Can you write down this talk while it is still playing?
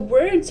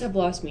words have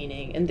lost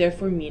meaning, and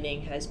therefore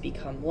meaning has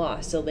become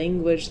lost. The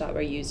language that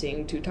we're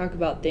using to talk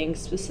about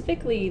things,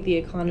 specifically the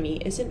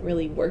economy, isn't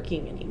really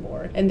working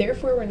anymore. And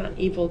therefore we're not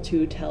able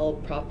to tell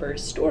proper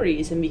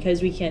stories. And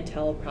because we can't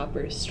tell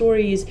proper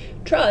stories,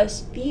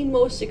 trust, the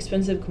most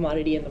expensive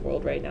commodity in the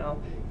world right now,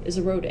 is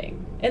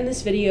eroding. In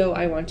this video,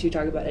 I want to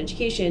talk about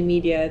education,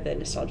 media, the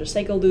nostalgia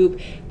cycle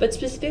loop, but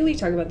specifically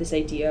talk about this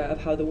idea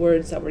of how the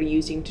words that we're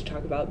using to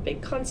talk about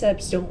big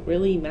concepts don't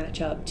really match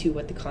up to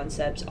what the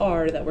concepts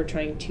are that we're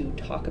trying to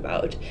talk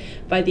about.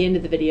 By the end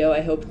of the video,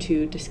 I hope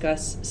to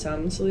discuss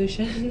some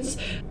solutions.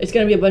 It's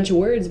going to be a bunch of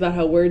words about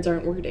how words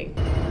aren't wording.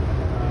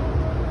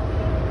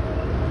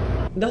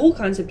 The whole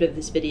concept of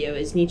this video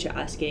is Nietzsche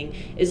asking,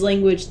 is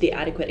language the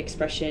adequate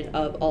expression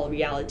of all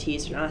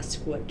realities? When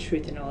asked what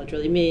truth and knowledge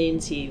really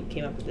means, he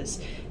came up with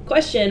this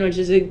question, which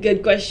is a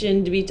good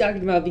question to be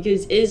talking about,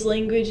 because is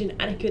language an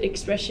adequate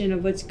expression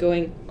of what's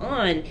going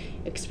on,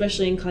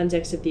 especially in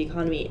context of the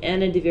economy?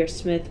 Anna Deavere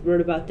Smith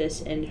wrote about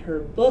this in her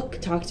book,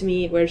 Talk to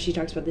Me, where she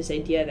talks about this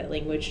idea that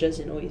language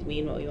doesn't always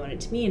mean what we want it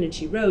to mean, and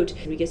she wrote,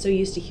 we get so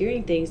used to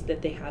hearing things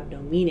that they have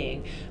no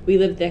meaning. We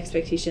live the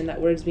expectation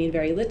that words mean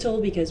very little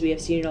because we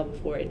have seen it all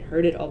before and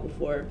heard it all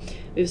before.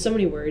 We have so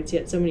many words,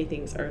 yet so many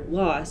things are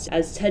lost.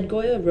 As Ted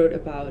Goya wrote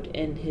about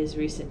in his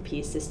recent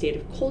piece, The State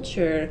of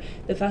Culture,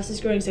 the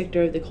fastest growing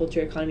sector of the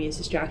culture economy is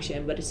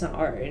distraction, but it's not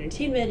art or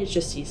entertainment, it's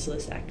just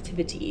useless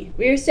activity.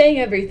 We are saying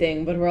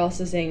everything, but we're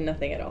also saying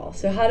nothing at all.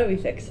 So how do we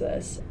fix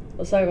this?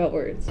 Let's talk about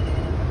words.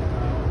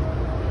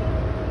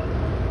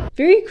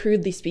 Very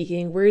crudely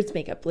speaking, words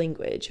make up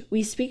language.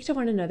 We speak to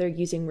one another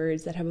using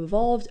words that have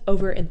evolved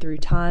over and through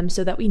time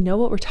so that we know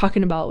what we're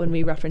talking about when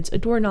we reference a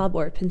doorknob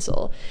or a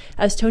pencil.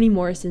 As Toni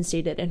Morrison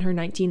stated in her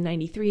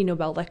 1993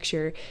 Nobel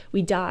lecture,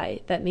 we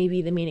die, that may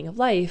be the meaning of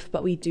life,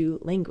 but we do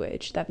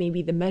language, that may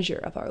be the measure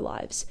of our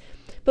lives.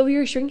 But we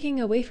are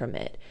shrinking away from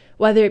it,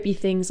 whether it be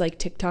things like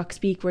TikTok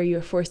speak, where you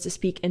are forced to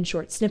speak in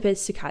short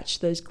snippets to catch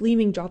those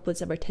gleaming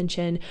droplets of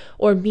attention,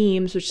 or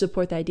memes, which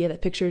support the idea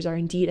that pictures are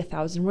indeed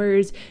 1,000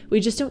 words. We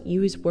just don't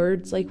use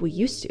words like we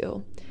used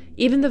to.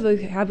 Even the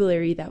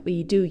vocabulary that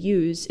we do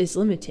use is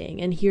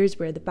limiting, and here's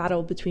where the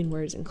battle between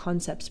words and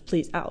concepts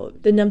plays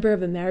out. The number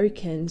of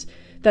Americans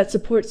that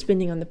support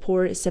spending on the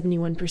poor is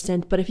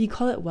 71%, but if you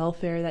call it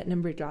welfare, that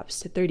number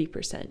drops to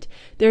 30%.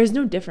 There is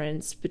no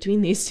difference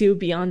between these two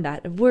beyond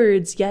that of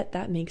words, yet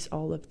that makes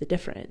all of the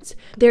difference.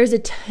 There is a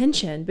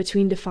tension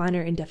between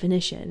definer and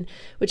definition,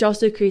 which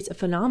also creates a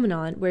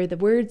phenomenon where the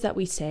words that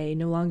we say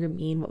no longer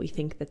mean what we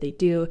think that they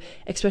do,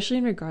 especially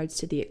in regards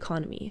to the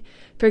economy.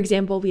 For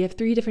example, we have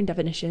 3 different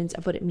definitions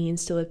of what it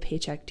means to live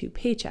paycheck to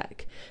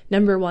paycheck.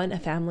 Number 1, a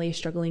family is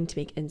struggling to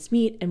make ends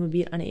meet and would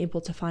be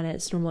unable to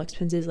finance normal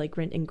expenses like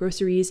rent and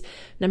groceries.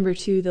 Number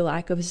 2, the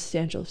lack of a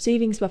substantial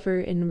savings buffer.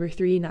 And number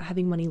 3, not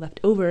having money left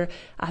over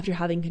after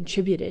having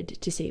contributed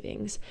to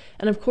savings.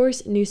 And of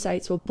course, news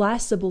sites will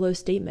blast the below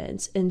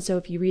statements. And so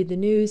if you read the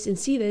news and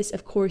see this,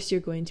 of course,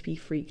 you're going to be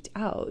freaked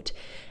out.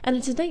 And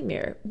it's a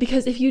nightmare,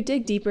 because if you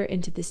dig deeper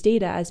into this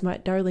data, as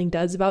Matt Darling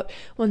does about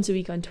once a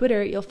week on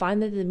Twitter, you'll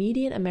find that the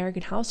median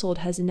American household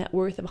has a net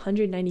worth of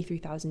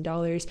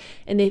 $193,000,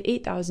 and they have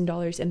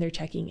 $8,000 in their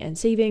checking and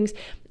savings,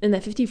 and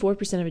that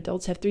 54% of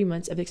adults have 3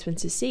 months of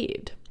expenses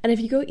saved. And if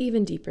you go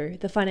even deeper,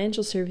 the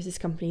financial services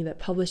company that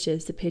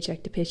publishes the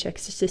paycheck to paycheck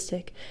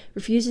statistic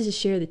refuses to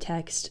share the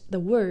text,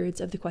 the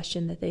words of the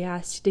question that they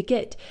asked to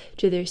get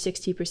to their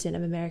 60%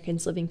 of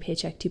Americans living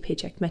paycheck to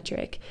paycheck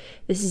metric.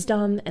 This is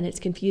dumb and it's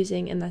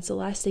confusing, and that's the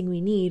last thing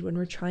we need when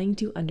we're trying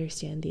to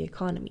understand the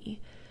economy.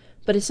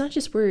 But it's not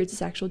just words,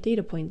 it's actual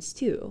data points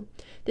too.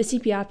 The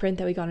CPI print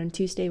that we got on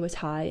Tuesday was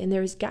high, and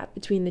there was a gap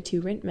between the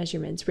 2 rent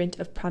measurements, rent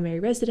of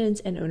primary residence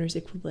and owner's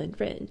equivalent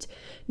rent.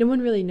 No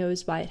one really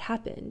knows why it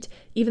happened.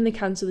 Even the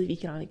Council of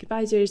Economic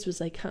Advisors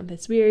was like,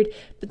 that's weird.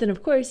 But then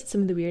of course,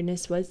 some of the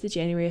weirdness was the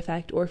January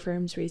effect, or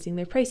firms raising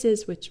their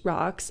prices, which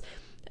rocks.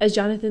 As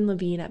Jonathan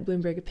Levine at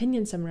Bloomberg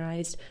Opinion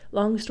summarized,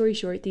 long story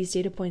short, these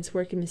data points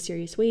work in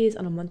mysterious ways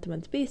on a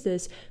month-to-month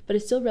basis, but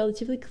it's still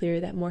relatively clear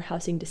that more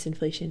housing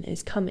disinflation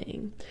is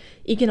coming.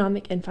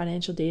 Economic and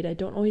financial data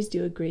don't always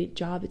do a great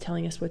job at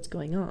telling us what's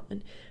going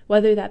on,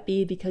 whether that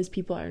be because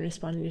people aren't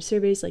responding to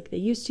surveys like they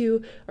used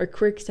to, or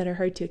quirks that are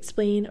hard to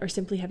explain, or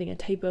simply having a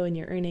typo in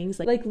your earnings,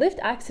 like Lyft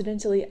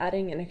accidentally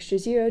adding an extra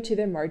 0 to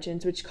their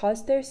margins, which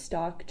caused their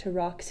stock to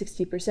rock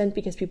 60%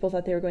 because people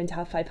thought they were going to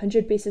have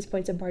 500 basis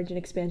points of margin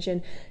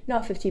expansion,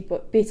 not 50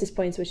 basis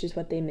points, which is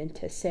what they meant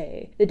to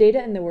say. The data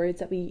and the words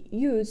that we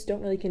use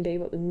don't really convey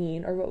what we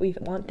mean, or what we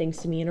want things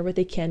to mean, or what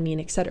they can mean,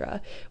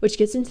 etc., which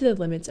gets into the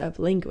limits of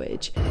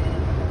language.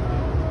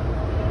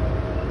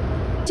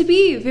 To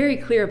be very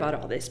clear about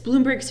all this,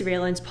 Bloomberg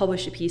Surveillance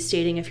published a piece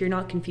stating if you're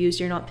not confused,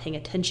 you're not paying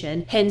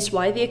attention. Hence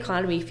why the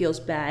economy feels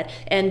bad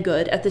and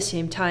good at the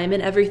same time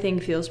and everything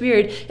feels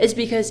weird is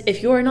because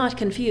if you're not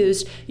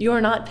confused,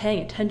 you're not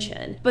paying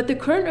attention. But the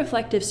current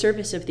reflective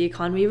surface of the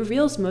economy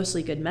reveals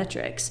mostly good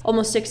metrics.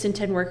 Almost 6 in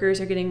 10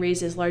 workers are getting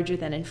raises larger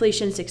than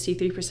inflation.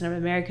 63% of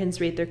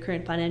Americans rate their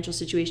current financial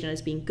situation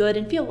as being good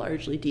and feel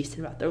largely decent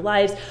about their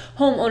lives.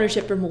 Home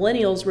ownership for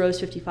millennials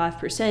rose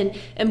 55%.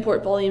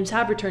 Import volumes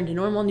have returned to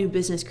normal. New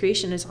business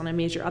creation is on a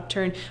major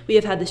upturn. We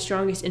have had the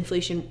strongest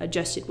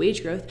inflation-adjusted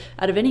wage growth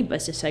out of any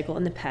business cycle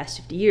in the past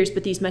 50 years,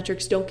 but these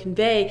metrics don't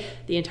convey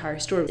the entire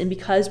story. And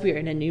because we are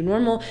in a new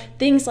normal,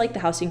 things like the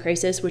housing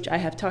crisis, which I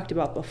have talked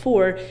about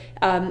before,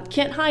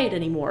 can't hide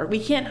anymore.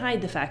 We can't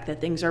hide the fact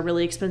that things are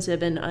really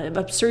expensive and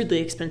absurdly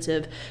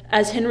expensive.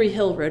 As Henry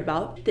Hill wrote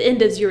about, the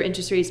end of zero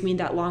interest rates mean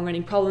that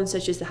long-running problems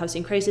such as the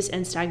housing crisis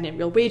and stagnant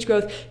real wage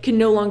growth can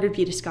no longer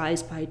be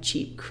disguised by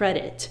cheap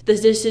credit. The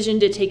decision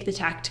to take the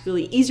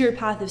tactically easier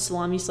path of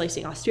salami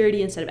slicing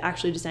austerity instead of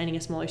actually designing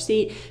a smaller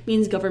state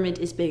means government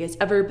is big as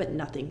ever, but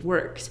nothing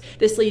works.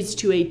 This leads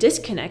to a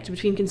disconnect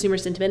between consumer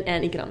sentiment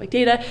and economic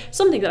data,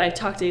 something that I've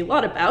talked a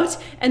lot about,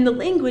 and the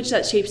language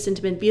that shapes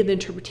sentiment via the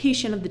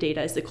interpretation of the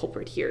data is the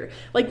culprit here.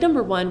 Like,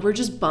 number one, we're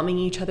just bumming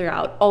each other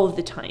out all of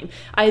the time.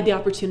 I had the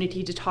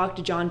opportunity to talk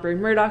to John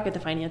Byrne Murdoch at the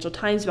Financial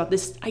Times about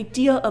this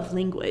idea of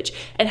language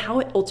and how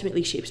it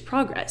ultimately shapes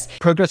progress.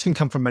 Progress can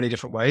come from many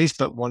different ways,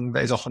 but one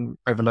that is often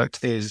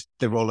overlooked is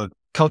the role of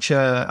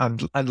culture,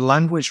 and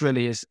language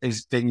really is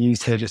being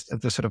used here just as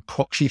the sort of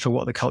proxy for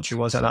what the culture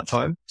was at that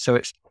time. So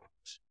it's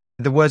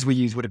the words we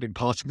use would have been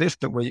part of this,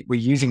 but we're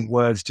using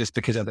words just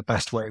because they're the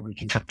best way we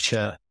can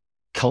capture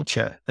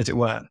culture, as it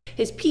were.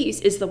 His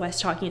piece, Is the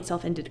West Talking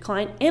Itself into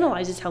Decline?,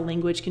 analyzes how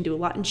language can do a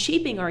lot in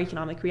shaping our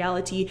economic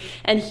reality,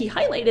 and he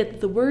highlighted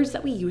that the words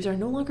that we use are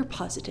no longer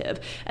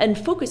positive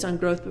and focused on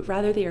growth, but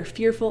rather they are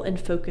fearful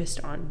and focused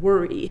on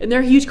worry. And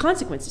there are huge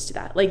consequences to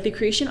that, like the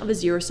creation of a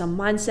zero-sum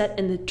mindset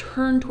and the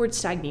turn towards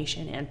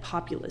stagnation and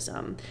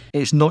populism.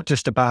 It's not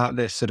just about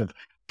this sort of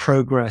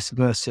progress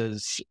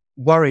versus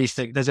worry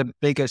thing. There's a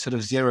bigger sort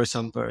of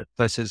zero-sum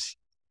versus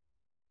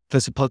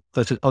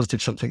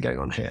positive something going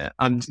on here.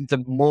 And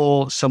the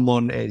more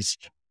someone is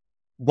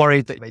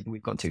worried that maybe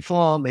we've gone too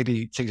far,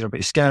 maybe things are a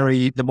bit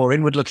scary, the more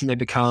inward looking they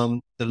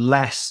become, the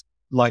less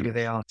likely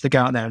they are to go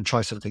out there and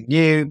try something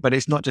new. But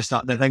it's not just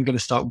that, they're then going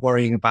to start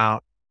worrying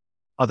about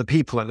other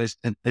people. And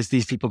there's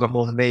these people got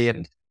more than me,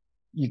 and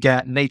you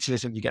get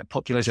nativism, you get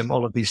populism,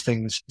 all of these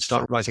things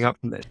start rising up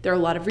from this. There are a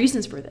lot of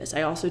reasons for this.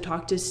 I also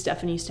talked to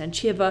Stephanie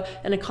Stancheva,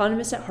 an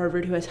economist at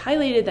Harvard, who has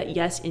highlighted that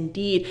yes,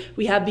 indeed,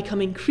 we have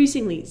become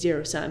increasingly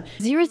zero-sum.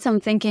 Zero-sum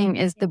thinking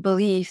is the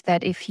belief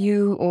that if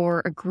you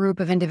or a group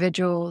of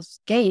individuals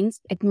gains,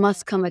 it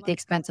must come at the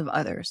expense of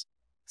others.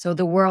 So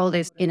the world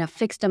is in a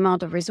fixed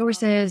amount of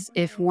resources.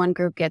 If one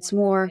group gets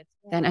more,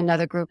 then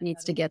another group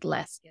needs to get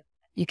less.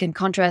 You can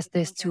contrast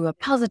this to a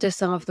positive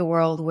sum of the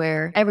world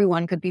where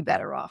everyone could be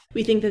better off.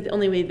 We think that the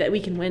only way that we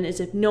can win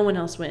is if no one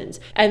else wins.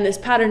 And this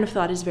pattern of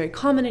thought is very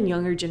common in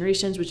younger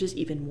generations, which is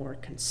even more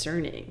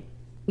concerning.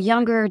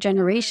 Younger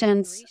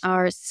generations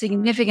are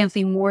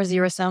significantly more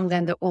zero-sum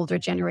than the older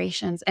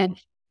generations. And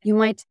you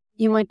might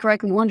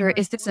correctly wonder,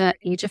 is this an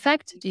age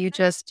effect? Do you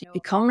just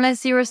become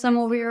less zero-sum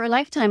over your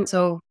lifetime?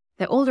 So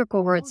the older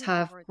cohorts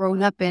have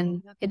grown up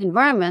in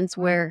environments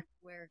where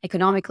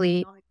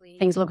economically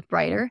things look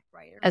brighter,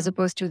 as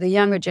opposed to the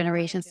younger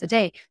generations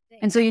today.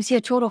 And so you see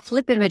a total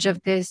flip image of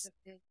this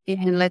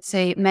in, let's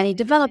say, many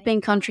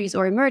developing countries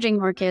or emerging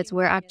markets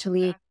where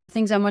actually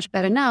things are much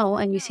better now,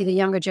 and you see the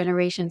younger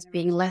generations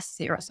being less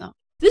zero-sum.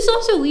 This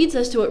also leads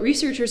us to what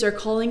researchers are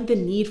calling the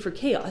need for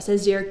chaos.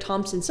 As Derek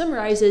Thompson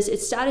summarizes,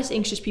 it's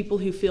status-anxious people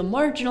who feel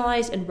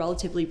marginalized in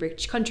relatively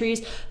rich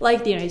countries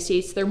like the United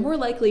States. They're more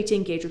likely to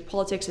engage with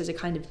politics as a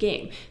kind of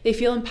game. They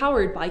feel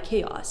empowered by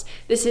chaos.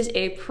 This is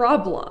a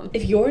problem.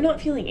 If you're not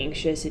feeling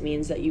anxious, it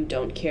means that you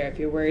don't care. If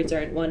your words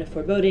aren't one of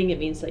foreboding, it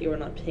means that you're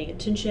not paying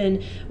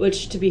attention,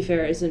 which, to be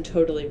fair, isn't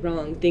totally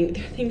wrong.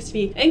 Things to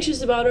be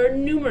anxious about are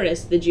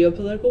numerous. The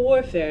geopolitical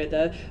warfare,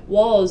 the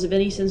walls of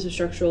any sense of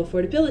structural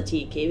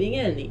affordability caving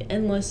in, the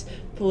endless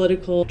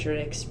political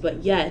tricks,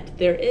 but yet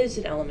there is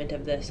an element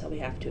of this that we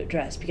have to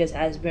address, because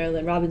as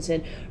Marilynne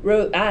Robinson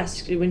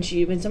asked when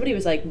somebody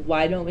was like,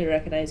 why don't we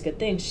recognize good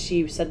things,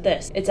 she said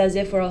this: it's as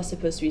if we're all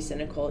supposed to be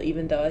cynical,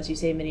 even though, as you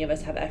say, many of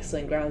us have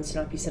excellent grounds to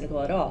not be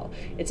cynical at all.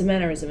 It's a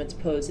mannerism, it's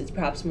pose, it's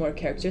perhaps more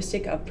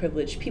characteristic of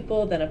privileged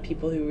people than of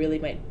people who really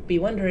might be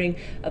wondering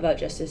about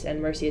justice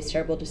and mercy. It's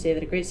terrible to say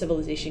that a great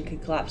civilization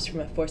could collapse from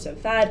a force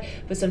of fad,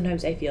 but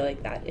sometimes I feel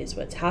like that is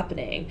what's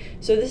happening.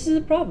 So this is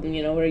a problem,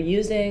 we're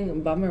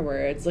using bummer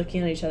words,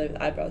 looking at each other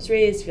with eyebrows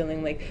raised,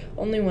 feeling like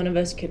only one of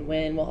us can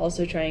win, while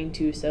also trying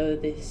to sow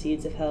the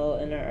seeds of hell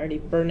in our already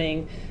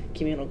burning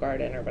communal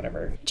garden or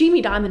whatever.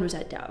 Jamie Dimon was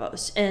at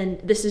Davos, and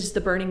this is the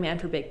Burning Man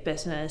for Big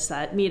Business,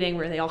 that meeting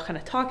where they all kind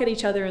of talk at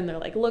each other and they're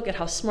like, look at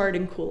how smart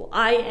and cool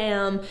I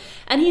am.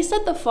 And he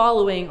said the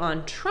following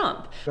on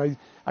Trump.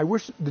 I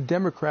wish the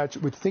Democrats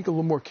would think a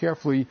little more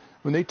carefully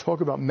when they talk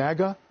about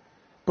MAGA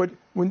But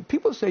when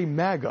people say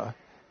MAGA,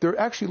 they're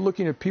actually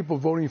looking at people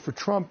voting for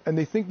Trump, and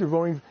they think they're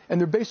voting, and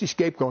they're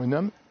basically scapegoating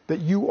them, that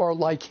you are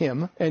like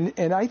him. And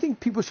I think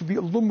people should be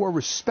a little more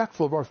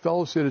respectful of our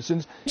fellow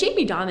citizens.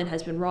 Jamie Dimon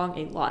has been wrong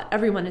a lot.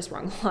 Everyone is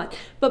wrong a lot.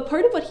 But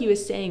part of what he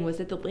was saying was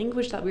that the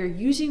language that we are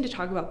using to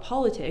talk about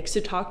politics,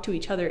 to talk to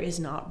each other, is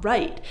not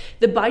right.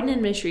 The Biden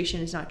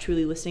administration is not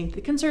truly listening to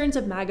the concerns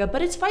of MAGA,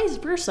 but it's vice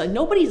versa.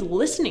 Nobody's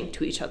listening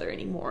to each other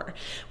anymore.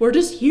 We're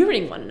just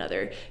hearing one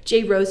another.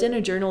 Jay Rosen, a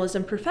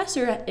journalism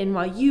professor at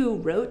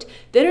NYU, wrote,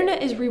 "The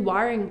internet is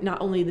rewiring not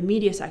only the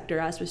media sector,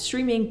 as with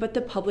streaming, but the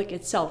public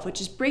itself,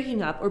 which is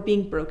breaking up or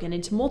being broken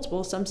into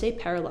multiple, some say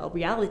parallel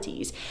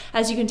realities.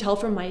 As you can tell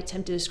from my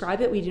attempt to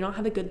describe it, we do not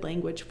have a good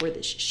language for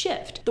this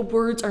shift. The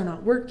words are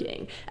not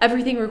working.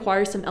 Everything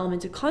requires some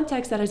element of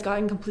context that has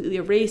gotten completely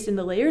erased in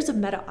the layers of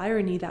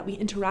meta-irony that we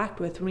interact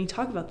with when we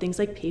talk about things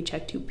like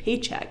paycheck to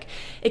paycheck.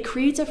 It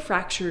creates a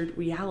fractured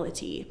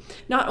reality.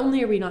 Not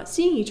only are we not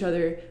seeing each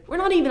other, we're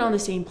not even on the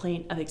same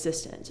plane of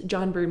existence."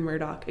 John Byrne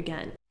Murdoch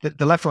again.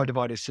 The left-right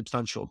divide is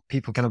substantial.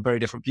 People can have very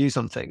different views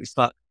on things,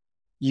 but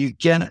you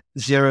get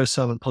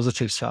zero-sum and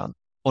positive sum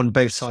on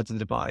both sides of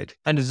the divide.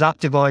 And as that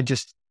divide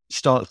just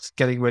starts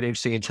getting really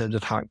interesting in terms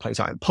of how it plays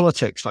out in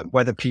politics, like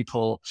whether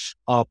people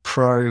are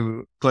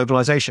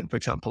pro-globalization, for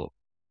example.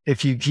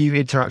 If you view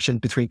interaction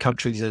between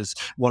countries as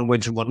one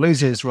wins and one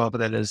loses, rather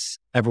than as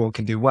everyone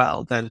can do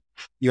well, then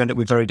you end up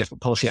with very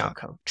different policy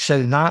outcomes.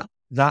 So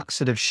that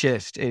sort of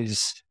shift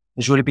is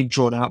really being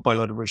drawn out by a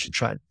lot of recent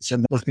trends.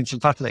 And there's been some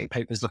fascinating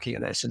papers looking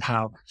at this and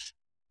how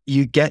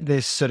you get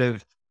this sort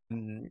of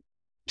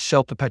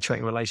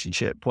self-perpetuating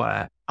relationship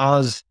where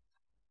as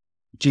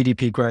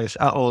GDP grows,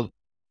 or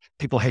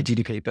people hate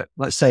GDP, but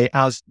let's say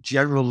as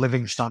general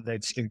living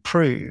standards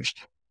improve,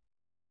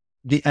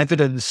 the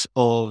evidence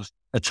of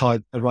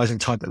a rising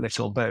tide that lifts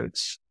all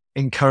boats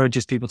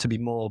encourages people to be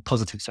more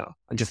positive self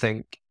and to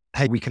think,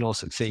 hey, we can all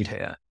succeed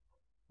here.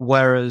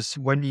 Whereas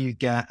when you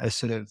get a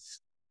sort of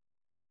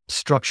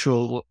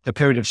a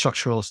period of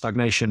structural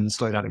stagnation,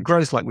 slowdown in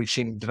growth, like we've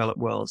seen in developed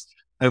worlds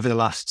over the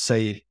last,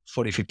 say,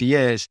 40, 50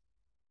 years,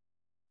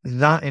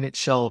 that in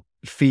itself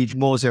feeds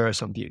more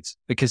zero-sum views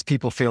because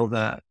people feel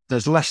that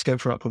there's less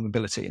scope for upward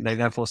mobility and they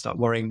therefore start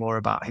worrying more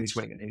about who's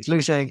winning and who's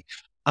losing.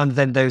 And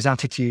then those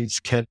attitudes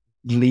can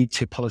lead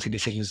to policy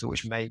decisions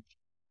which make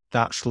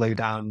that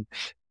slowdown,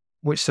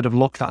 which sort of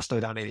lock that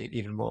slowdown in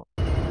even more.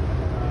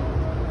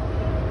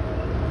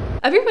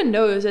 Everyone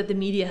knows that the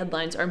media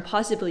headlines are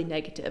impossibly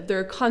negative.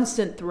 They're a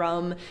constant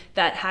thrum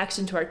that hacks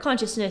into our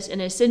consciousness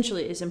and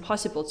essentially is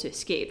impossible to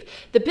escape.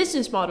 The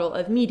business model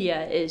of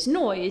media is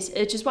noise,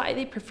 which is why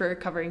they prefer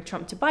covering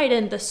Trump to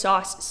Biden. The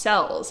sauce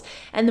sells.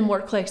 And the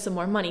more clicks, the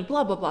more money,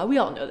 blah, blah, blah. We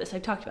all know this.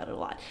 I've talked about it a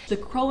lot. The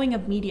crowing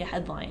of media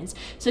headlines,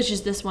 such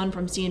as this one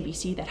from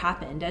CNBC that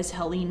happened, as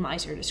Helene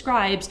Meiser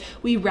describes,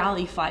 we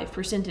rally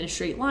 5% in a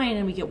straight line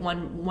and we get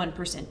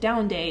 1%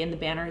 down day and the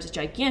banner is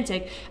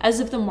gigantic, as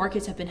if the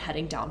markets have been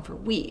heading down for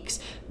weeks.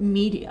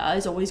 Media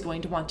is always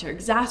going to want to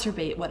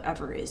exacerbate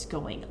whatever is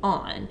going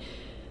on.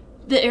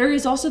 The area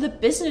is also the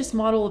business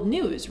model of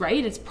news,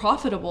 right? It's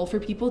profitable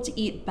for people to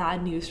eat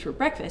bad news for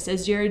breakfast.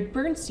 As Jared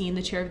Bernstein,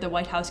 the chair of the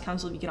White House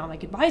Council of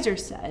Economic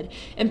Advisors, said,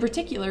 in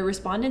particular,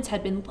 respondents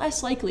had been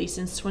less likely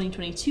since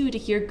 2022 to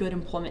hear good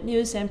employment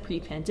news than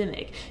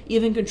pre-pandemic,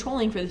 even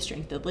controlling for the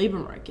strength of the labor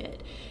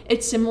market.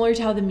 It's similar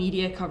to how the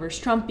media covers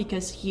Trump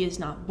because he is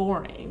not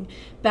boring.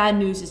 Bad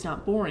news is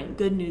not boring.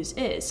 Good news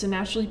is. So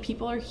naturally,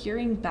 people are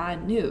hearing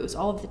bad news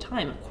all of the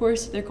time. Of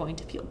course, they're going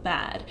to feel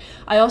bad.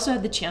 I also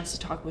had the chance to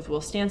talk with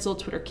Will Stansel,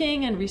 Twitter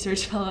king and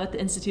research fellow at the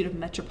Institute of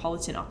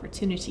Metropolitan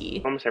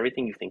Opportunity. Almost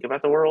everything you think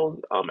about the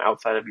world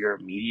outside of your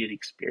immediate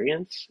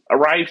experience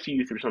arrives to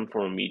you through some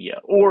form of media,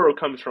 or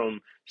comes from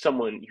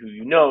someone who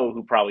you know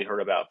who probably heard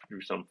about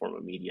through some form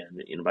of media.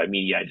 And by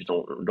media, I just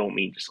don't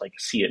mean just like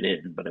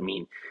CNN, but I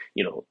mean,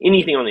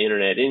 anything on the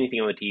internet, anything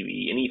on the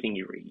TV, anything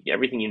you read,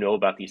 everything you know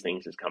about these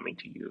things is coming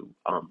to you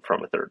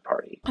from a third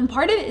party. And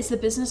part of it is the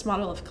business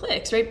model of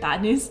clicks, right?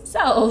 Bad news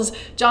sells.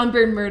 John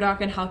Byrne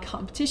Murdoch and how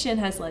competition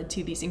has led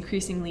to these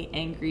increasingly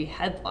angry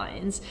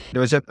headlines.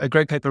 There was a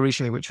great paper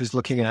recently which was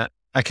looking at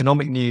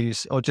economic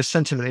news or just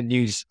sentiment in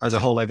news as a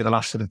whole over the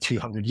last sort of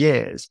 200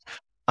 years.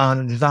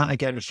 And that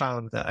again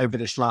found that over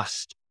this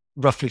last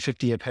roughly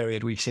 50-year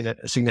period, we've seen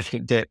a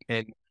significant dip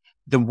in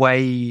the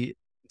way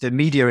the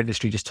media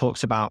industry just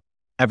talks about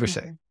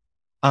everything.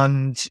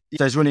 And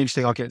there's really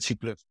interesting arguments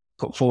people have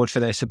put forward for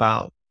this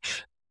about,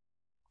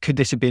 could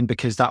this have been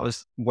because that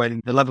was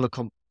when the level of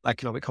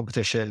economic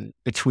competition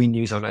between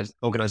news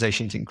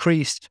organizations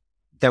increased?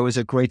 There was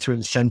a greater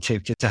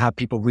incentive to have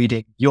people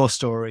reading your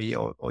story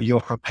or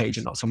your front page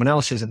and not someone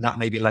else's. And that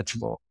maybe led to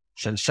more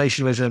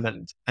sensationalism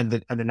and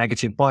the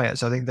negative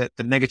bias. I think that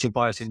the negative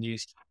bias in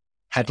news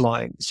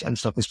headlines and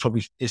stuff is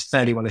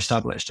fairly well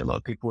established. A lot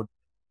of people would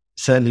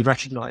certainly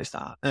recognize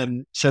that.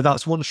 So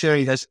that's one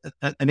theory. There's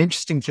an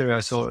interesting theory I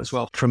saw as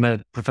well from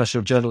a professor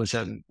of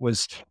journalism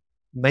was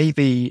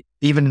maybe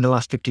even in the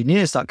last 15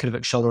 years that could have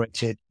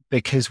accelerated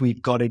because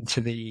we've got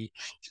into the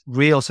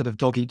real sort of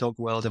dog-eat-dog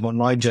world of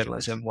online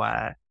journalism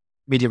where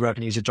media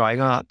revenues are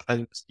drying up,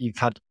 and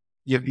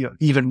you're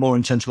even more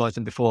incentivized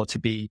than before to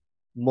be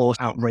more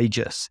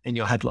outrageous in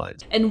your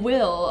headlines. And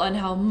Will on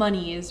how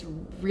money is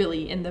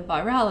really in the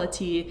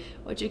virality,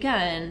 which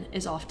again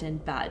is often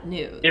bad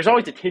news. There's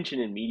always a tension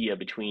in media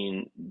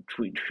between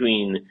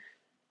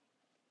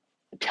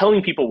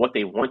telling people what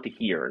they want to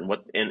hear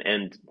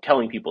and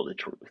telling people the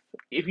truth.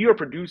 If you're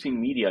producing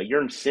media,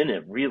 your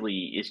incentive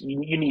really is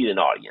you need an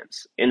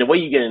audience. And the way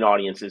you get an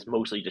audience is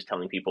mostly just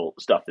telling people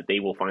stuff that they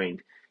will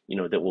find,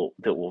 that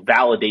will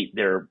validate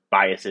their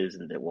biases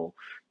and that will,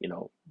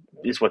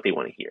 is what they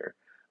want to hear.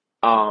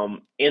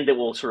 And that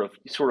will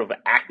sort of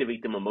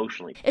activate them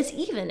emotionally. It's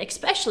even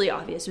especially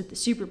obvious with the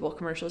Super Bowl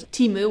commercials.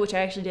 Temu, which I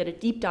actually did a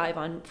deep dive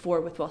on for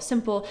with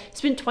Wealthsimple,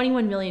 spent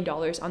 $21 million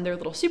on their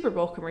little Super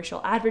Bowl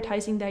commercial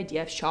advertising the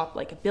idea of shop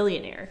like a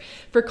billionaire.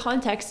 For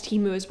context,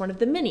 Temu is one of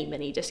the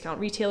many discount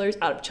retailers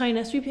out of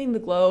China, sweeping the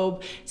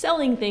globe,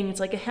 selling things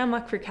like a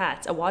hammock for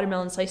cats, a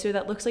watermelon slicer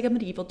that looks like a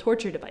medieval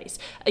torture device,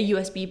 a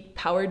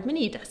USB-powered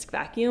mini desk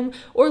vacuum,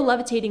 or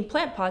levitating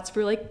plant pots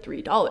for like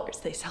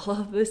 $3. They sell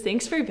all of those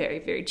things for very,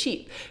 very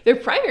cheap. Their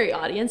primary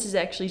audience is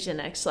actually Gen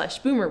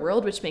X/Boomer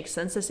World, which makes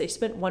sense as they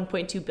spent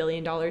 $1.2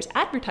 billion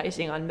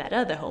advertising on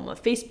Meta, the home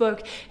of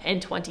Facebook, in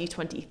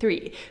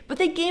 2023. But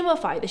they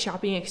gamify the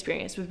shopping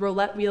experience with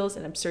roulette wheels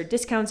and absurd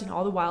discounts, and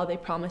all the while they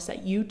promise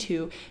that you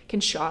too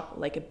can shop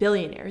like a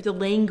billionaire. The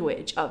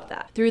language of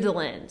that, through the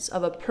lens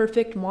of a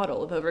perfect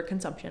model of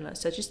overconsumption,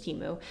 such as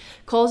Temu,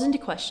 calls into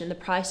question the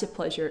price of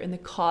pleasure and the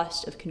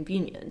cost of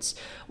convenience.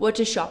 What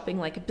does shopping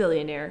like a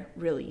billionaire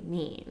really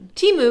mean?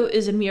 Temu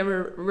is a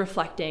mirror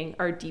reflecting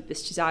our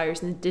deepest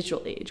desires in the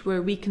digital age,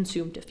 where we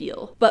consume to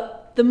feel.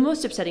 But the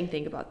most upsetting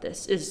thing about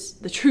this is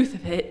the truth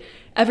of it.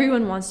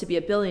 Everyone wants to be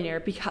a billionaire,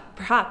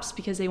 perhaps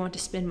because they want to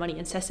spend money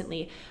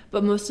incessantly,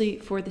 but mostly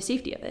for the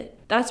safety of it.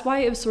 That's why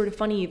it was sort of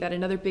funny that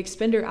another big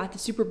spender at the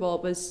Super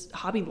Bowl was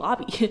Hobby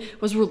Lobby,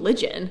 was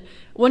religion.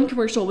 One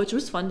commercial, which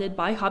was funded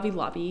by Hobby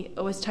Lobby,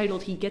 was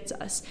titled He Gets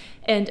Us,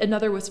 and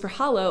another was for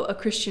Hallow, a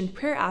Christian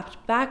prayer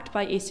app backed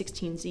by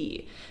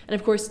A16Z. And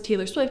of course,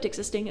 Taylor Swift,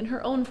 existing in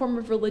her own form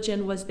of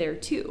religion, was there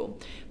too.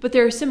 But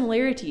there are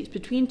similarities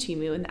between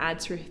Temu and the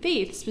ads for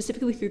faith,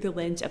 specifically through the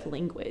lens of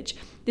language.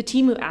 The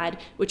Temu ad,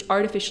 which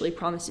artificially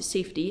promises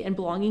safety and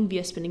belonging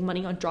via spending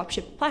money on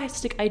dropship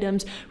plastic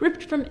items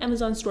ripped from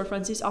Amazon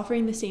storefronts, is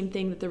offering the same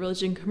thing that the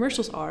religion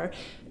commercials are,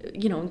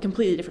 in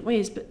completely different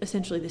ways, but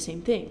essentially the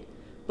same thing.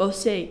 Both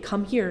say,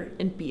 come here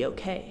and be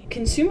okay.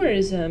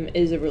 Consumerism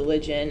is a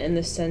religion in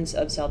the sense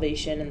of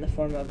salvation in the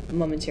form of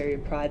momentary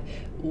pride.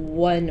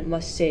 One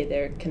must say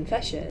their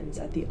confessions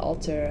at the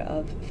altar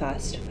of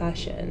fast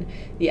fashion.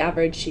 The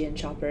average Shein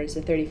shopper is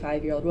a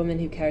 35-year-old woman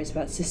who cares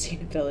about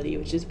sustainability,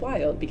 which is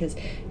wild because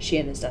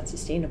Shein is not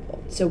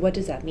sustainable. So what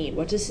does that mean?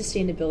 What does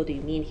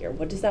sustainability mean here?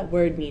 What does that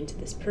word mean to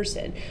this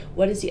person?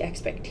 What is the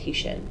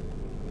expectation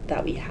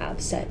that we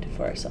have set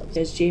for ourselves?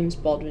 As James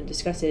Baldwin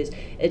discusses,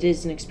 it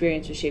is an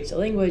experience which shapes a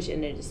language,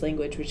 and it is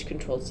language which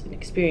controls an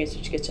experience,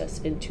 which gets us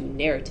into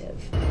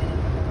narrative.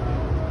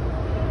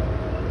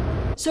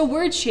 So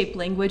words shape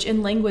language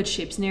and language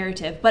shapes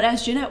narrative, but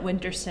as Jeanette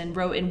Winterson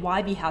wrote in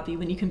Why Be Happy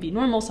When You Can Be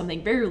Normal,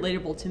 something very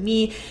relatable to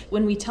me,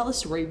 when we tell a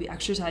story, we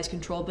exercise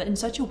control, but in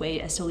such a way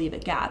as to leave a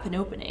gap, an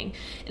opening.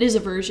 It is a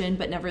version,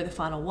 but never the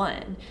final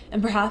one. And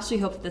perhaps we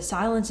hope that the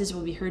silences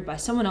will be heard by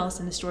someone else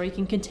and the story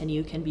can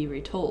continue, can be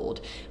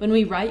retold. When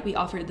we write, we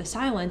offer the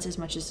silence as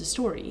much as the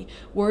story.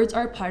 Words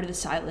are a part of the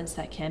silence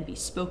that can be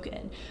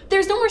spoken.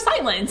 There's no more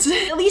silence.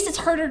 At least it's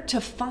harder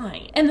to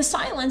find. And the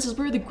silence is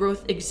where the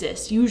growth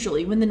exists,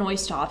 usually when the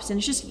noise stops and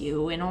it's just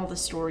you and all the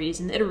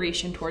stories, and the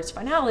iteration towards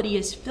finality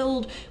is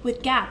filled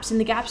with gaps, and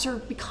the gaps are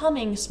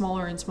becoming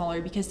smaller and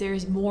smaller because there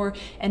is more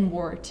and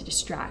more to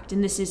distract.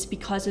 And this is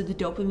because of the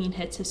dopamine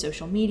hits of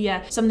social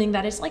media, something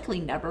that is likely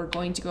never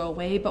going to go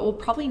away but will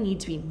probably need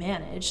to be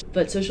managed.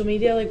 But social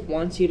media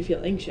wants you to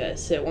feel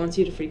anxious. It wants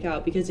you to freak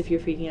out, because if you're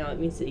freaking out, it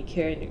means that you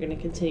care and you're going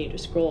to continue to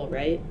scroll,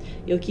 right?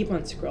 You'll keep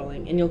on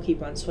scrolling and you'll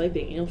keep on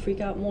swiping and you'll freak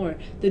out more.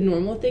 The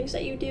normal things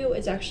that you do,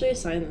 it's actually a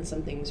sign that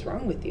something's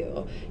wrong with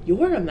you.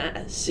 You're a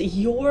mess.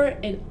 You're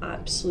an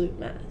absolute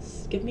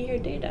mess. Give me your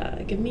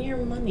data. Give me your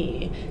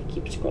money.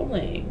 Keep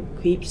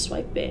scrolling. Keep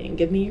swiping.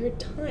 Give me your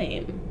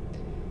time.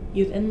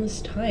 You have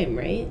endless time,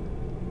 right?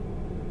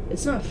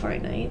 It's not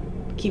finite.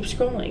 Keep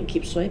scrolling.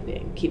 Keep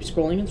swiping. Keep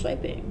scrolling and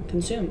swiping.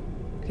 Consume.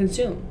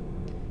 Consume.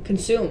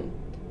 Consume.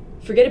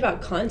 Forget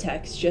about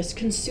context. Just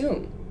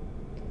consume.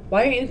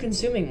 Why aren't you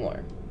consuming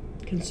more?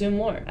 Consume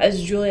more.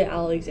 As Julia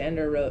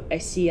Alexander wrote, I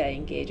see, I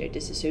engage, I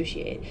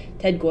disassociate.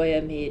 Ted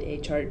Goya made a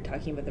chart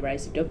talking about the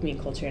rise of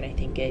dopamine culture, and I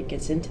think it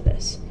gets into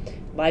this.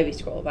 Why we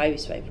scroll, why we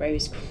swipe, why we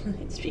scroll.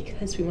 It's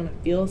because we want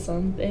to feel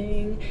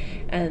something.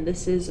 And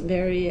this is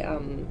very,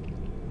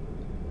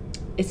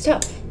 it's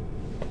tough.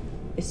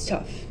 It's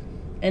tough.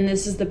 And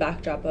this is the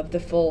backdrop of the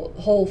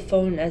whole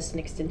phone as an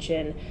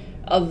extension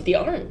of the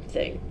arm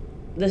thing.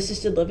 the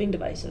assisted living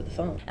device of the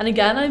phone. And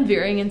again, I'm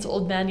veering into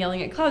old man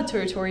yelling at cloud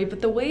territory,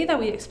 but the way that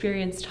we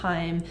experience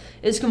time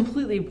is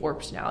completely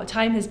warped now.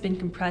 Time has been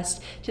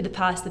compressed to the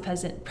past, the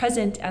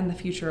present, and the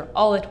future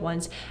all at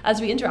once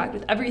as we interact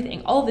with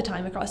everything all the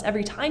time across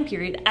every time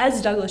period,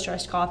 as Douglas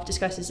Rushkoff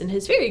discusses in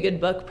his very good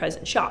book,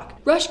 Present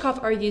Shock.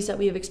 Rushkoff argues that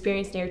we have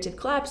experienced narrative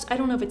collapse. I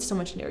don't know if it's so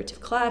much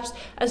narrative collapse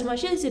as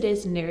much as it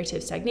is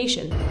narrative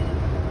stagnation.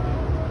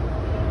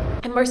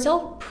 And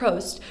Marcel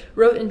Proust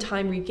wrote in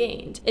Time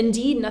Regained,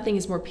 "Indeed, nothing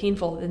is more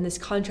painful than this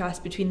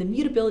contrast between the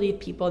mutability of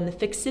people and the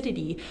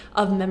fixity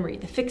of memory,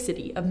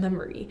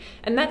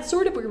 And that's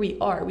sort of where we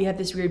are. We have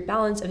this weird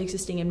balance of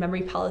existing in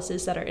memory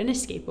palaces that are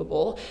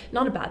inescapable,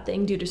 not a bad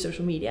thing due to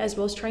social media, as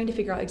well as trying to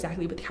figure out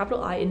exactly what the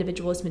capital I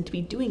individual is meant to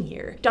be doing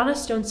here." Donna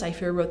Stone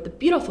Cipher wrote the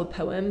beautiful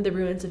poem, The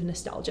Ruins of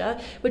Nostalgia,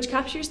 which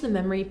captures the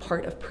memory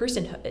part of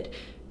personhood.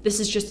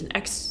 This is just an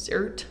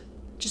excerpt,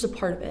 just a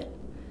part of it.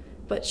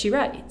 But she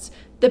writes,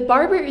 "The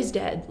barber is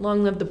dead.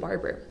 Long live the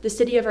barber. The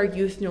city of our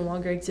youth no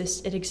longer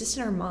exists. It exists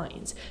in our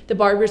minds. The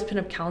barber's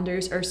pin-up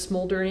calendars are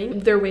smoldering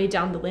their way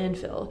down the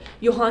landfill.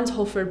 Johannes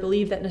Hofer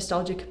believed that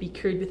nostalgia could be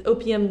cured with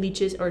opium,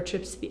 leeches, or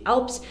trips to the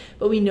Alps,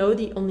 but we know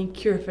the only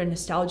cure for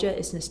nostalgia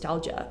is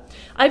nostalgia."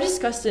 I've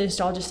discussed the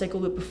nostalgia cycle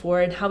loop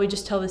before and how we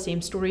just tell the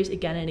same stories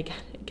again and again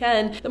and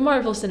again. The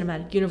Marvel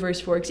Cinematic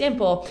Universe, for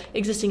example,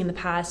 existing in the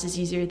past is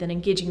easier than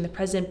engaging in the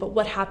present, but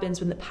what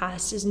happens when the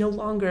past is no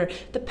longer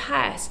the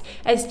past?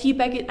 As T.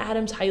 Beckett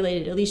Adams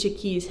highlighted, Alicia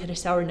Keys hit a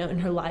sour note in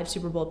her live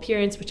Super Bowl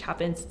appearance, which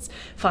happens, it's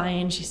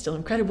fine, she's still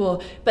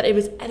incredible, but it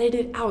was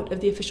edited out of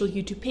the official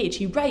YouTube page.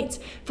 He writes,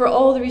 "For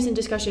all the recent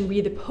discussion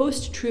re the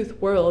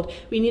post-truth world,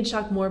 we need to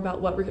talk more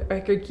about what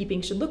record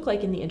keeping should look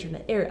like in the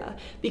internet era.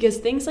 Because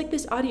things like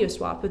this audio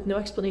swap with no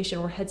explanation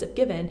or heads up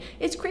given,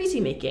 it's crazy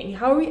making.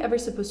 How are we ever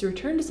supposed to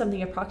return to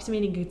something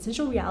approximating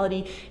consensual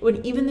reality when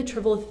even the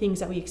trivial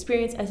things that we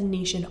experience as a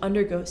nation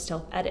undergo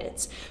stealth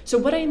edits?" So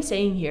what I am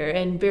saying here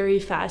in very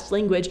fast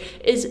language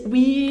is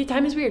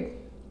time is weird.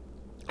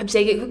 I'm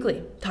saying it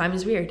quickly. Time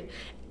is weird.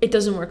 It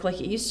doesn't work like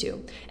it used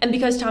to. And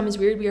because time is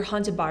weird, we are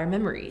haunted by our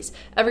memories.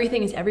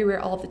 Everything is everywhere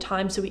all of the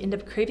time, so we end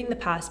up craving the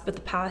past, but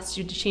the past,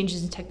 due to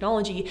changes in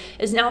technology,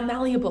 is now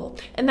malleable.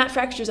 And that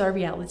fractures our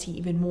reality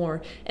even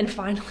more. And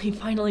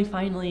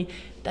finally,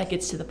 that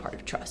gets to the part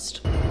of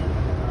trust.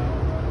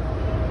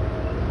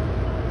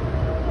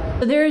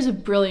 There is a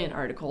brilliant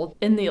article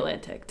in The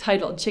Atlantic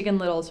titled "Chicken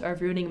Littles Are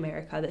Ruining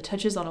America" that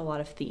touches on a lot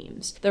of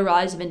themes. The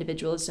rise of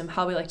individualism,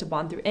 how we like to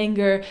bond through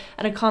anger,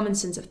 and a common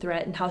sense of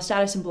threat, and how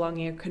status and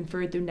belonging are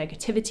conferred through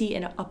negativity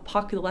and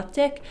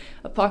apocalyptic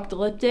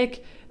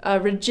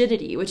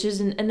rigidity, which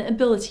is an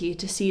ability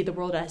to see the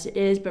world as it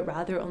is, but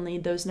rather only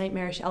those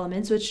nightmarish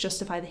elements which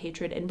justify the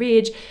hatred and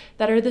rage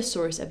that are the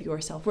source of your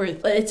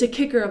self-worth. It's a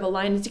kicker of a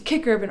line, it's a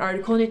kicker of an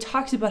article, and it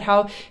talks about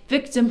how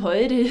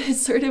victimhood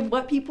is sort of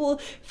what people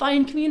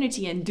find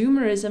community in.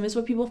 Doomerism is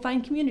what people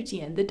find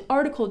community in. The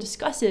article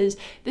discusses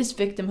this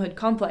victimhood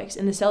complex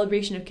and the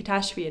celebration of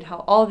catastrophe and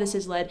how all of this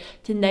has led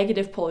to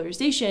negative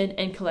polarization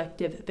and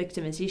collective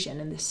victimization.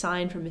 And the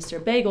sign from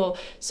Mr. Bagel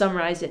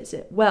summarizes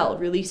it well: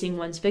 releasing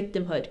one's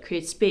victimhood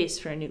creates space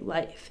for a new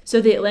life. So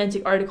the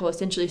Atlantic article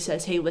essentially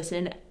says, hey,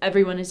 listen,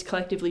 everyone is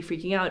collectively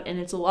freaking out, and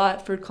it's a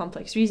lot for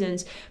complex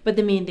reasons, but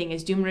the main thing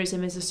is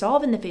doomerism is a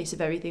solve in the face of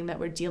everything that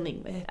we're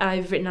dealing with.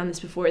 I've written on this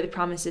before, the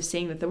promise of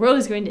saying that the world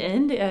is going to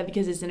end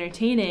because it's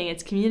entertaining,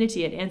 it's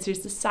community, it answers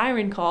the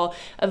siren call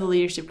of the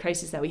leadership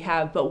crisis that we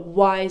have, but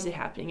why is it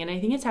happening? And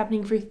I think it's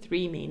happening for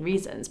three main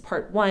reasons.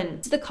 Part one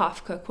is the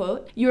Kafka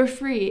quote: "You're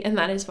free, and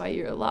that is why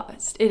you're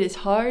lost. It is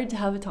hard to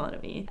have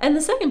autonomy." And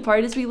the second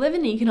part is we live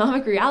in an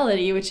economic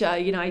reality, which,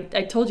 I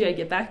told you I'd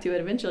get back to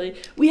it eventually.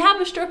 We have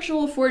a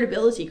structural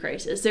affordability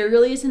crisis. There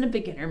really isn't a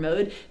beginner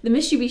mode. The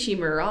Mitsubishi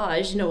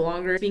Mirage no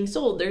longer is being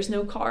sold. There's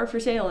no car for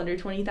sale under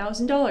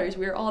 $20,000.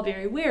 We're all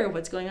very aware of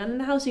what's going on in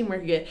the housing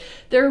market.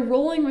 There are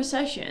rolling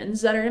recessions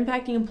that are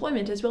impacting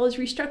employment as well as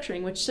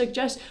restructuring, which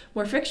suggests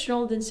more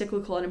frictional than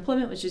cyclical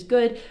unemployment, which is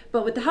good.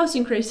 But with the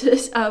housing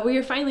crisis, we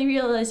are finally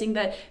realizing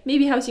that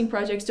maybe housing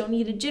projects don't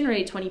need to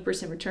generate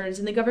 20% returns,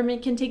 and the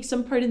government can take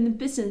some part in the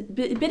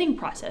bidding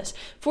process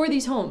for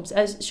these homes,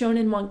 as shown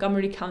in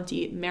Montgomery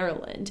County,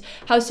 Maryland.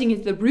 Housing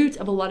is the root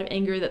of a lot of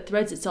anger that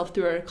threads itself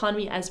through our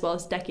economy, as well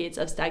as decades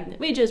of stagnant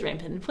wages,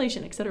 rampant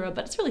inflation, etc.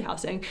 But it's really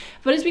housing.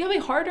 But it's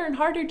becoming harder and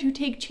harder to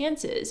take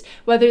chances,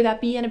 whether that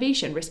be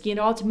innovation, risking it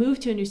all to move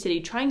to a new city,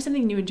 trying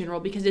something new in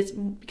general, because it's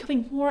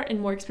becoming more and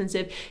more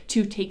expensive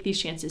to take these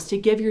chances, to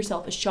give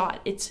yourself a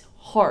shot. It's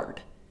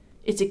hard.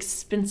 It's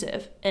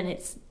expensive, and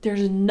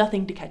there's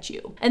nothing to catch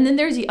you. And then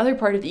there's the other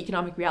part of the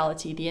economic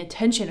reality, the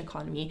attention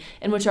economy,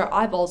 in which our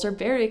eyeballs are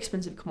very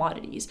expensive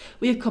commodities.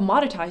 We have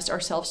commoditized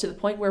ourselves to the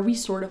point where we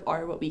sort of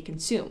are what we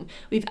consume.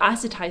 We've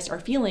assetized our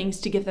feelings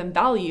to give them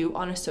value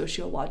on a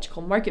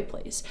sociological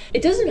marketplace.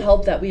 It doesn't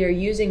help that we are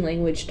using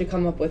language to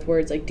come up with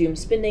words like doom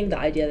spending, the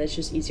idea that it's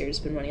just easier to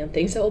spend money on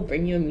things that will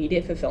bring you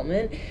immediate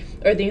fulfillment,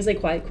 or things like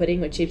quiet quitting,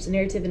 which shapes the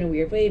narrative in a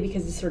weird way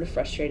because it's sort of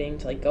frustrating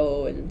to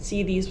go and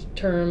see these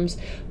terms.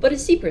 But But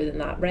it's deeper than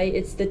that, right?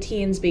 It's the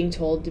teens being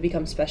told to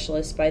become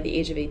specialists by the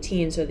age of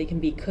 18 so they can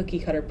be cookie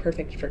cutter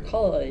perfect for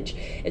college.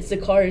 It's the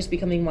cars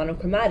becoming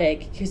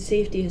monochromatic because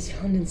safety is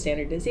found in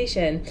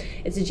standardization.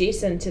 It's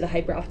adjacent to the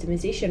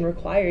hyper-optimization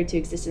required to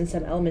exist in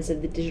some elements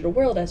of the digital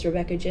world, as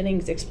Rebecca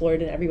Jennings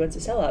explored in Everyone's a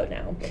Sellout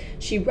Now.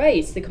 She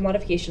writes, the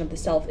commodification of the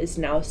self is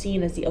now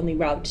seen as the only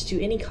route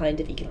to any kind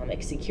of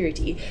economic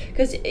security.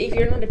 Because if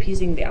you're not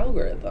appeasing the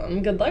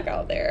algorithm, good luck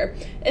out there.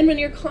 And when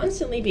you're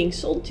constantly being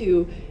sold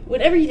to,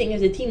 when everything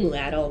is a team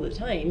lad all the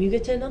time, you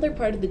get to another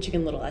part of the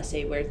Chicken Little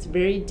essay where it's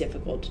very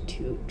difficult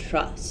to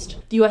trust.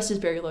 The US has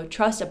very low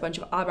trust, a bunch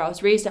of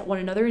eyebrows raised at one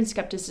another in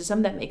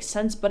skepticism that makes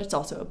sense, but it's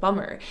also a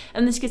bummer.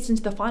 And this gets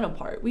into the final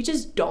part. We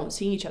just don't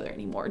see each other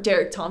anymore.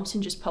 Derek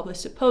Thompson just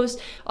published a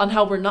post on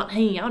how we're not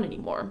hanging out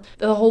anymore.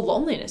 The whole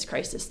loneliness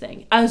crisis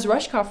thing. As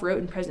Rushkoff wrote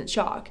in Present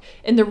Shock,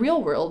 in the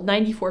real world,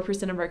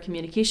 94% of our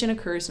communication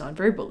occurs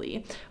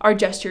non-verbally. Our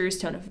gestures,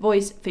 tone of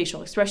voice,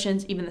 facial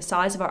expressions, even the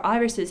size of our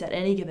irises at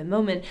any given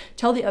moment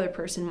tell the other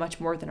person much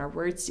more than our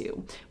words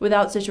do.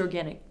 Without such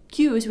organic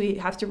cues, we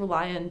have to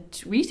rely on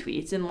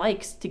retweets and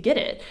likes to get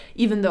it,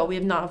 even though we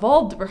have not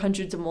evolved over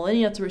hundreds of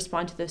millennia to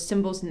respond to those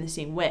symbols in the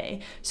same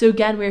way. So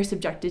again, we are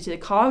subjected to the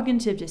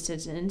cognitive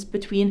dissonance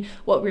between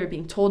what we are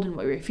being told and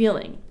what we are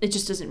feeling. It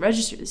just doesn't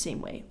register the same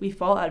way. We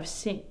fall out of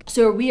sync.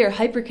 So we are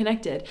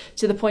hyper-connected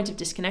to the point of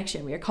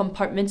disconnection. We are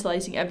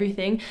compartmentalizing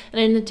everything in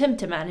an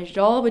attempt to manage it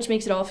all, which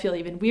makes it all feel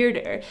even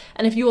weirder.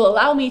 And if you will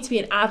allow me to be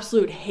an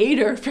absolute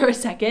hater for a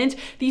second,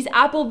 these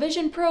Apple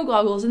Vision Pro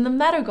goggles and the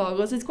Meta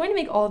goggles, it's going to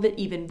make all of it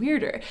even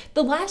weirder.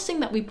 The last thing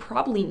that we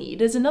probably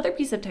need is another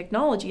piece of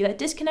technology that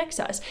disconnects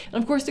us. And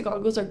of course, the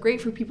goggles are great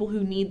for people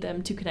who need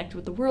them to connect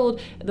with the world,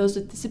 those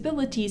with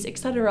disabilities,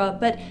 etc.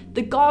 But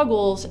the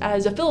goggles,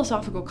 as a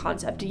philosophical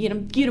concept,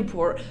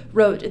 Gitapur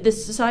wrote,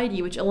 this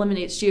society which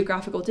eliminates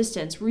geographical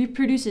distance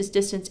reproduces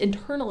distance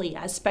internally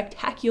as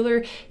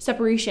spectacular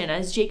separation.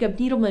 As Jacob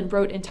Needleman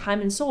wrote in Time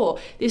and Soul,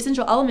 the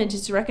essential element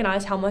is to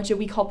recognize how much of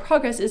we call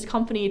progress is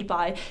accompanied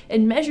by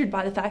and measured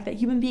by the fact that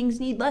human beings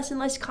need less and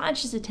less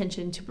conscious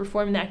attention to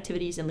perform the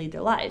activities and lead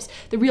their lives.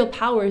 The real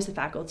power is the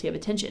faculty of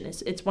attention.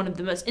 It's one of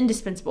the most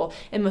indispensable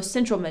and most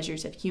central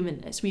measures of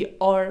humanness. We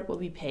are what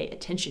we pay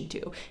attention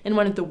to. And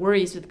one of the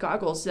worries with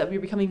goggles is that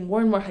we're becoming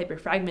more and more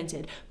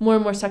hyper-fragmented, more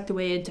and more sucked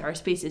away into our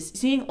spaces,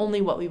 seeing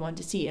only what we want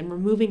to see and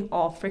removing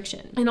all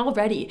friction. And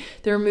already,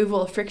 the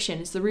removal of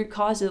friction is the root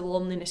cause of the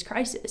loneliness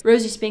crisis.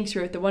 Rosie Spinks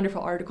wrote the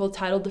wonderful article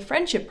titled The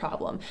Friendship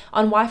Problem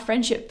on why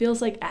friendship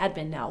feels like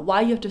admin now, why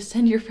you have to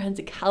send your friends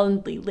a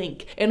Calendly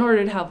link in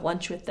order to have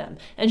lunch with them.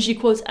 And she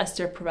quotes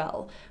Esther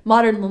Perel.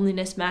 Modern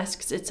loneliness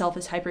masks itself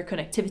as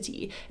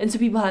hyperconnectivity, and so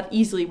people have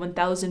easily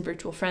 1,000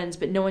 virtual friends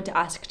but no one to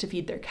ask to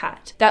feed their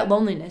cat. That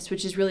loneliness,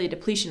 which is really a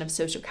depletion of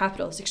social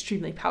capital, is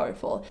extremely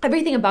powerful.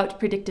 Everything about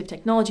predictive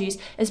technologies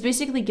is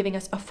basically giving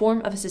us a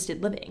form of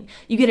assisted living.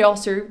 You get it all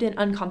served in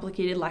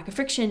uncomplicated, lack of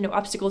friction, no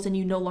obstacles, and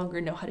you no longer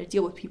know how to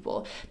deal with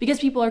people. Because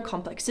people are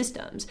complex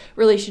systems.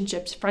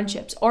 Relationships,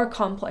 friendships are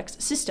complex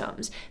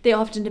systems. They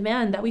often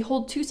demand that we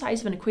hold two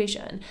sides of an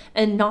equation,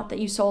 and not that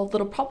you solve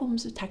little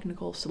problems with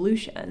technical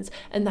solutions.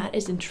 And that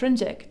is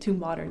intrinsic to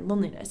modern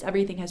loneliness.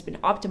 Everything has been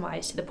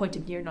optimized to the point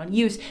of near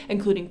non-use,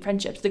 including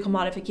friendships. The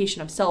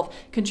commodification of self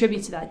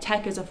contributes to that.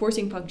 Tech as a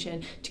forcing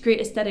function to create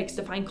aesthetics,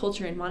 define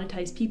culture, and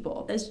monetize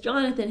people. As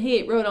Jonathan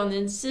Haidt wrote on the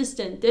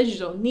insistent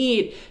digital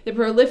need, the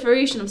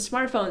proliferation of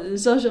smartphones and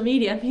social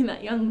media mean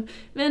that young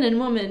men and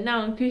women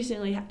now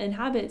increasingly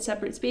inhabit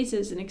separate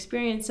spaces and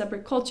experience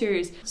separate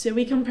cultures. So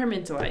we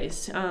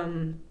compartmentalize.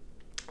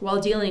 While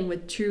dealing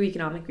with true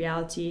economic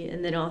reality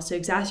and then also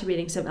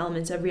exacerbating some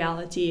elements of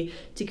reality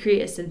to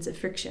create a sense of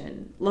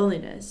friction,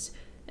 loneliness,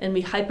 and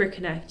we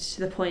hyperconnect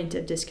to the point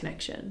of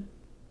disconnection.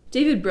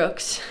 David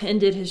Brooks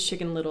ended his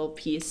Chicken Little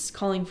piece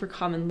calling for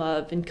common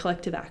love and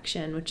collective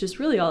action, which is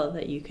really all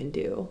that you can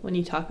do when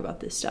you talk about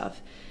this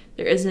stuff.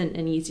 There isn't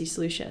an easy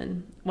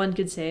solution. One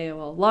could say,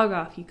 well, log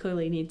off, you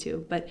clearly need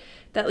to, but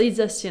that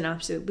leads us to an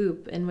absolute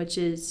loop in which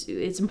it's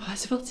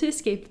impossible to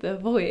escape the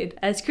void.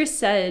 As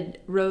Chris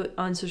wrote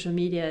on social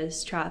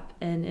media's trap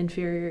and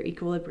inferior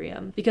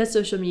equilibrium. Because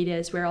social media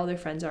is where all their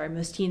friends are,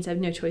 most teens have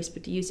no choice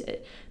but to use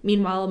it.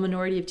 Meanwhile, a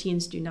minority of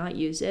teens do not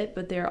use it,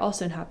 but they are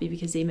also unhappy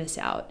because they miss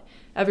out.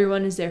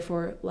 Everyone is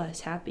therefore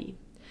less happy.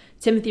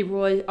 Timothy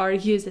Roy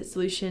argues that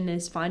solution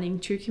is finding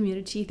true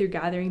community through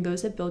gathering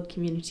those that build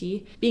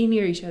community, being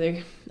near each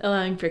other,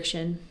 allowing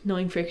friction,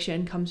 knowing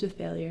friction comes with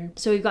failure.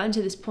 So we've gotten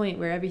to this point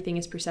where everything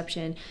is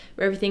perception,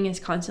 where everything is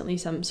constantly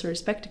some sort of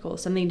spectacle,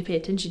 something to pay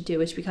attention to,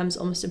 which becomes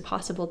almost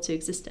impossible to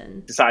exist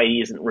in. Society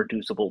isn't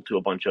reducible to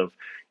a bunch of,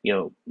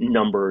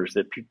 numbers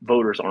that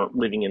voters aren't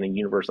living in a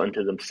universe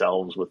unto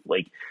themselves with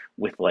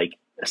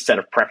a set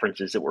of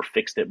preferences that were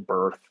fixed at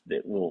birth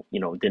that will,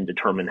 then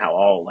determine how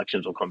all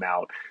elections will come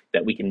out,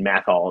 that we can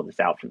math all of this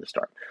out from the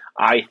start.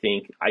 I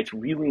think it's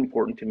really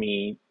important to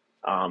me,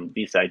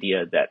 this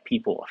idea that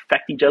people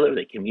affect each other,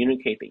 they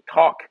communicate, they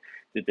talk,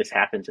 that this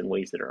happens in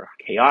ways that are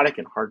chaotic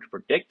and hard to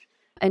predict.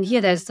 And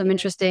here there's some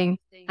interesting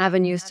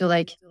avenues to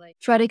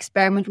try to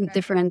experiment with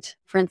different,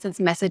 for instance,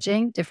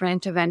 messaging, different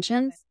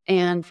interventions,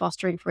 and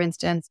fostering, for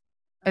instance,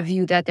 a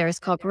view that there is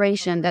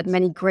cooperation, that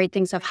many great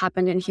things have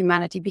happened in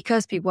humanity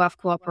because people have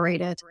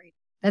cooperated,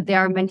 that there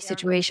are many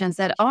situations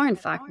that are in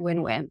fact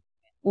win-win,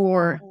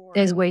 or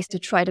there's ways to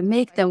try to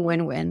make them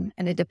win-win.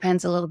 And it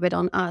depends a little bit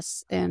on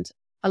us and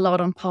a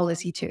lot on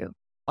policy too.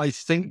 I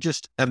think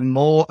just a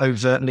more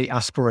overtly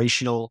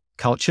aspirational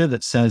culture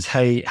that says,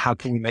 hey, how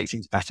can we make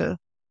things better?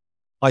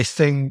 I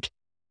think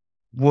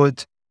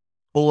would,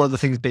 all other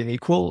things being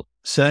equal,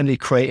 certainly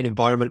create an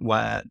environment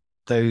where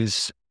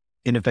those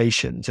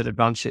innovations and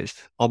advances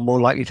are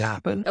more likely to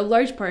happen. A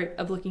large part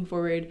of looking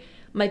forward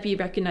might be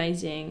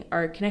recognizing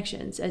our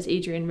connections, as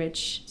Adrienne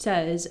Rich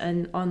says,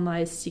 and on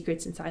lies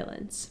secrets and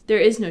silence. There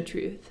is no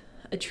truth.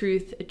 A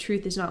truth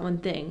is not one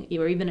thing,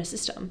 or even a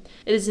system.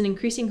 It is an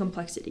increasing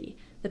complexity.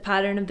 The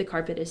pattern of the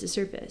carpet is the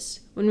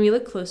surface. When we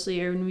look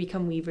closely, or when we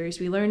become weavers,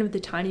 we learn of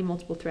the tiny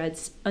multiple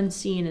threads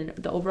unseen in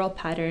the overall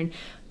pattern,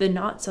 the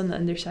knots on the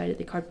underside of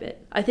the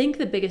carpet. I think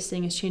the biggest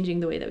thing is changing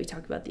the way that we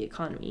talk about the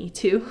economy,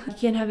 too. You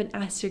can't have an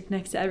asterisk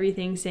next to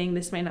everything saying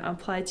this might not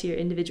apply to your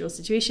individual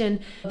situation.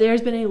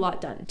 There's been a lot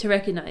done to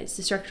recognize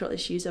the structural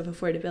issues of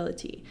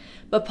affordability,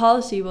 but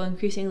policy will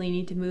increasingly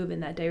need to move in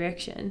that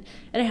direction.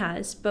 And it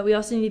has, but we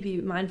also need to be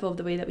mindful of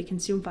the way that we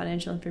consume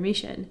financial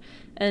information.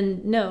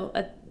 And no,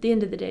 at the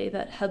end of the day,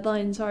 that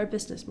headlines are a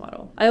business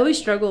model. I always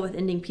struggle with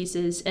ending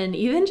pieces, and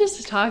even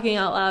just talking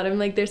out loud, I'm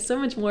like, there's so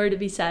much more to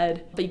be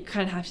said, but you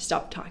kind of have to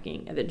stop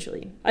talking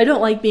eventually. I don't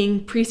like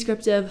being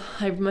prescriptive.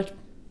 I much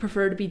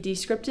prefer to be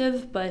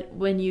descriptive, but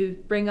when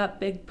you bring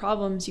up big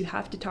problems, you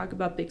have to talk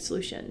about big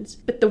solutions.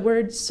 But the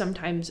words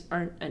sometimes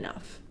aren't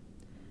enough.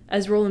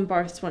 As Roland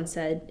Barthes once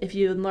said, if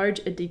you enlarge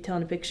a detail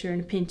in a picture in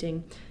a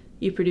painting,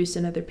 you produce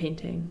another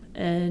painting.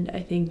 And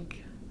I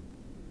think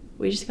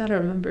we just gotta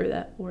remember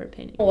that we're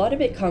painting. A lot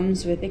of it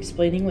comes with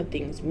explaining what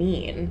things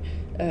mean,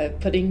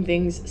 putting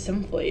things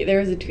simply. There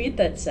was a tweet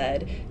that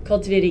said,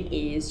 cultivating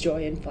ease,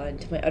 joy, and fun,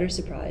 to my utter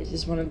surprise,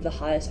 is one of the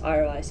highest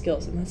ROI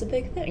skills. And that's a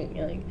big thing,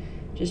 like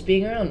just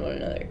being around one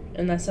another.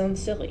 And that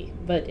sounds silly,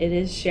 but it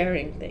is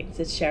sharing things.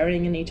 It's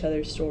sharing in each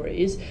other's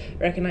stories,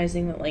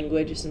 recognizing that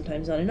language is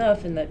sometimes not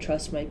enough, and that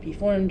trust might be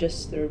formed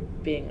just through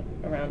being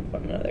around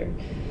one another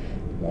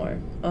more.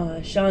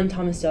 Sean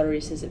Thomas Del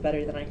Reese says it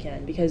better than I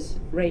can, because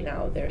right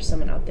now there's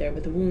someone out there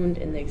with a wound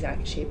in the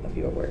exact shape of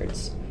your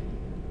words.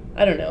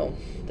 I don't know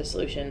the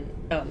solution.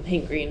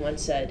 Hank Green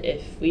once said,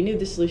 if we knew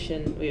the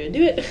solution, we would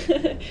do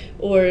it,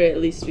 or at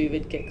least we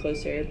would get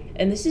closer.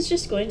 And this is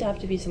just going to have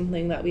to be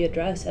something that we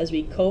address as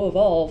we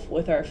co-evolve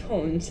with our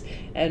phones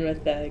and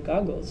with the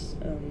goggles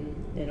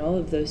and all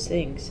of those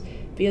things,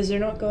 because they're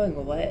not going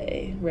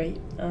away, right?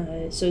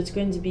 So it's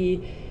going to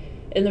be.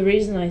 And the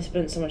reason I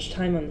spent so much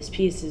time on this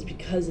piece is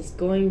because it's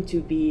going to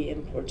be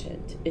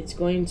important. It's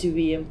going to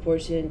be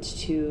important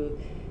to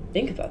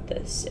think about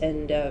this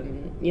and,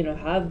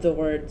 have the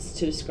words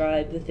to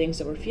describe the things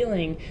that we're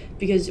feeling.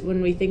 Because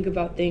when we think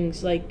about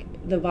things like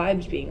the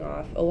vibes being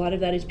off, a lot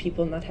of that is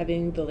people not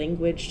having the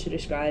language to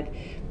describe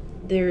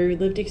their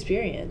lived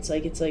experience.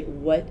 Like, it's like,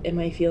 what am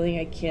I feeling?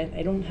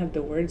 I don't have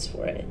the words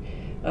for it.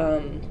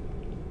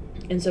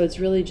 And so it's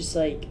really just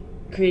like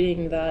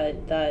creating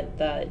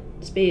that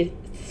space,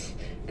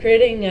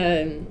 creating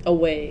a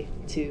way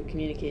to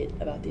communicate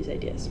about these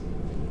ideas.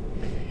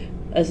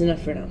 That's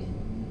enough for now.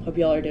 Hope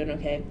y'all are doing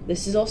okay.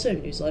 This is also a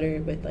newsletter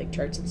with like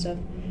charts and stuff.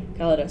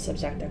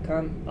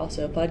 Khaled.substack.com.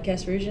 Also a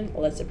podcast version.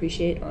 Let's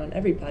Appreciate on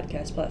every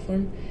podcast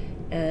platform.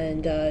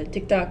 And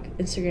TikTok,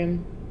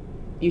 Instagram,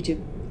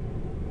 YouTube,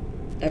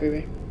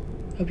 everywhere.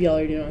 Hope y'all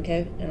are doing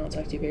okay, and I'll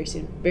talk to you very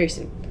soon. Very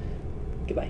soon.